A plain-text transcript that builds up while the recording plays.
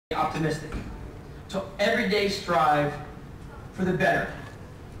optimistic, to every day strive for the better.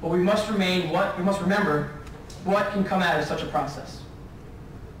 But we must remember what can come out of such a process.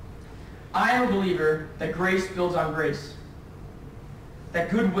 I am a believer that grace builds on grace, that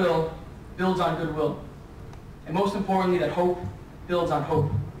goodwill builds on goodwill, and most importantly, that hope builds on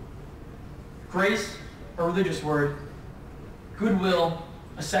hope. Grace, a religious word; goodwill,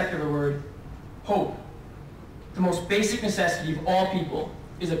 a secular word; hope, the most basic necessity of all people,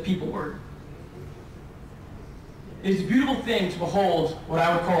 is a people word. It is a beautiful thing to behold what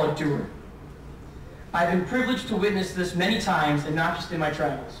I would call a doer. I've been privileged to witness this many times, and not just in my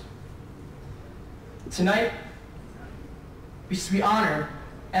travels. Tonight, we honor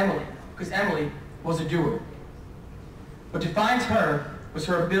Emily, because Emily was a doer. What defines her was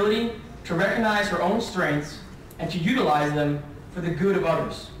her ability to recognize her own strengths and to utilize them for the good of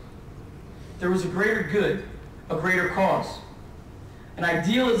others. There was a greater good, a greater cause, an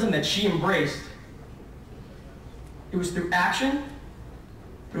idealism that she embraced. It was through action,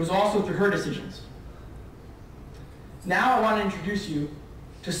 but it was also through her decisions. Now I want to introduce you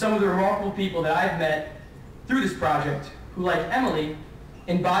to some of the remarkable people that I've met through this project who, like Emily,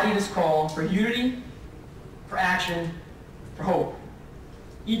 embody this call for unity, for action, for hope.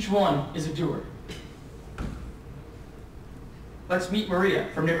 Each one is a doer. Let's meet Maria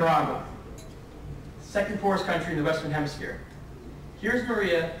from Nicaragua, second poorest country in the Western Hemisphere. Here's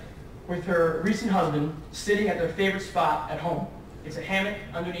Maria with her recent husband sitting at their favorite spot at home. It's a hammock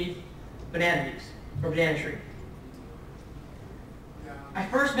underneath banana leaves, or banana tree. I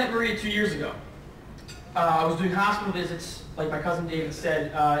first met Maria 2 years ago. I was doing hospital visits, like my cousin David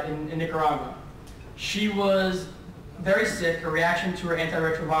said, in Nicaragua. She was very sick, a reaction to her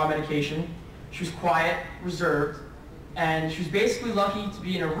antiretroviral medication. She was quiet, reserved, and she was basically lucky to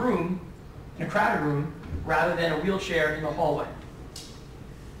be in a room, in a crowded room, rather than a wheelchair in the hallway.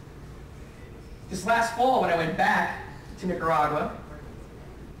 This last fall, when I went back to Nicaragua,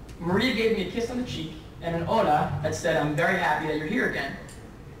 Maria gave me a kiss on the cheek and an hola that said, "I'm very happy that you're here again."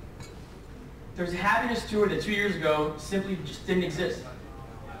 There's a happiness to her that 2 years ago simply just didn't exist.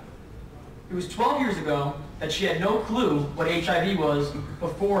 It was 12 years ago that she had no clue what HIV was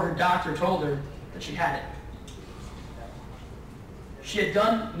before her doctor told her that she had it. She had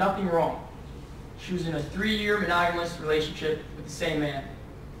done nothing wrong. She was in a 3-year monogamous relationship with the same man.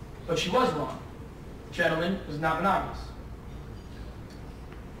 But she was wrong. The gentleman was not monogamous.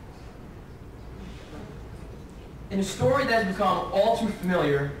 In a story that has become all too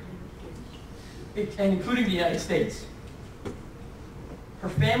familiar, and including the United States, her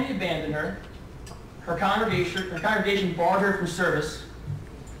family abandoned her, her congregation barred her from service,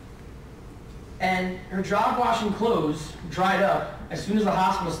 and her job washing clothes dried up as soon as the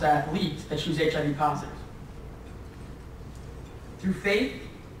hospital staff leaked that she was HIV positive. Through faith,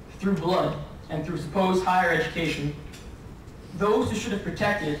 through blood, and through supposed higher education, those who should have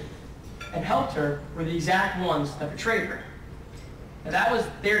protected and helped her were the exact ones that betrayed her. Now that was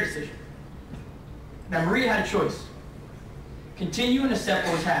their decision. Now Maria had a choice. Continue and accept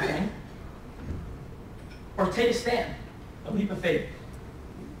what was happening, or take a stand, a leap of faith.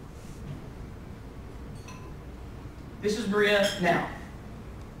 This is Maria now.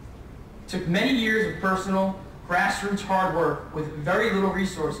 It took many years of personal, grassroots hard work with very little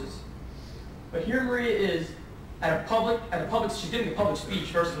resources. But here Maria is at a public, she's giving a public speech,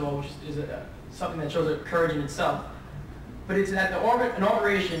 first of all, which is something that shows her courage in itself. But it's at the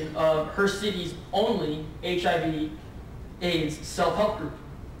inauguration of her city's only HIV/AIDS self-help group.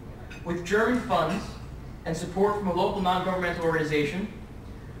 With German funds and support from a local non-governmental organization,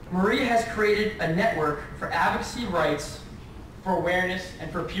 Maria has created a network for advocacy rights, for awareness,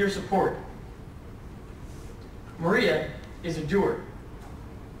 and for peer support. Maria is a doer.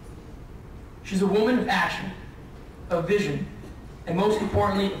 She's a woman of action, of vision, and most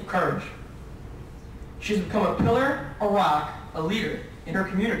importantly, of courage. She's become a pillar, a rock, a leader in her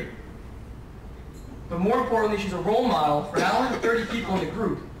community. But more importantly, she's a role model for not only the 30 people in the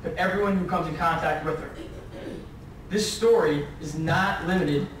group, but everyone who comes in contact with her. This story is not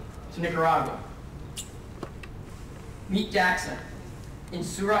limited to Nicaragua. Meet Daxa in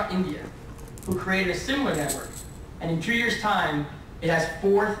Surat, India, who created a similar network, and in 2 years' time, it has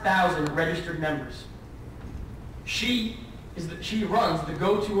 4,000 registered members. She runs the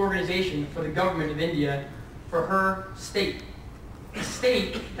go-to organization for the government of India for her state, a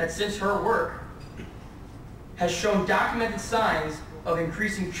state that since her work has shown documented signs of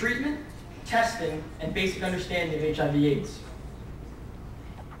increasing treatment, testing, and basic understanding of HIV/AIDS.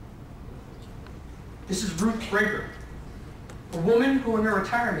 This is Ruth Breaker, a woman who in her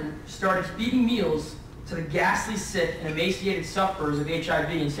retirement started feeding meals to to the ghastly sick and emaciated sufferers of HIV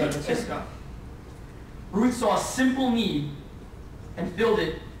in San Francisco. Ruth saw a simple need and filled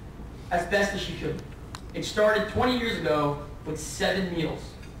it as best as she could. It started 20 years ago with 7 meals.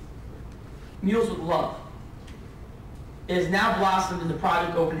 Meals with love. It has now blossomed into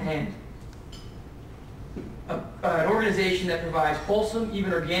Project Open Hand, an organization that provides wholesome,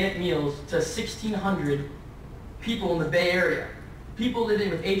 even organic meals to 1,600 people in the Bay Area. People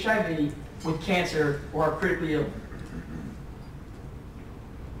living with HIV, with cancer, or are critically ill.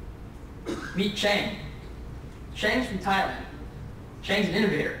 Meet Chang. Chang's from Thailand. Chang's an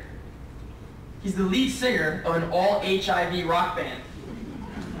innovator. He's the lead singer of an all-HIV rock band.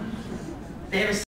 They have a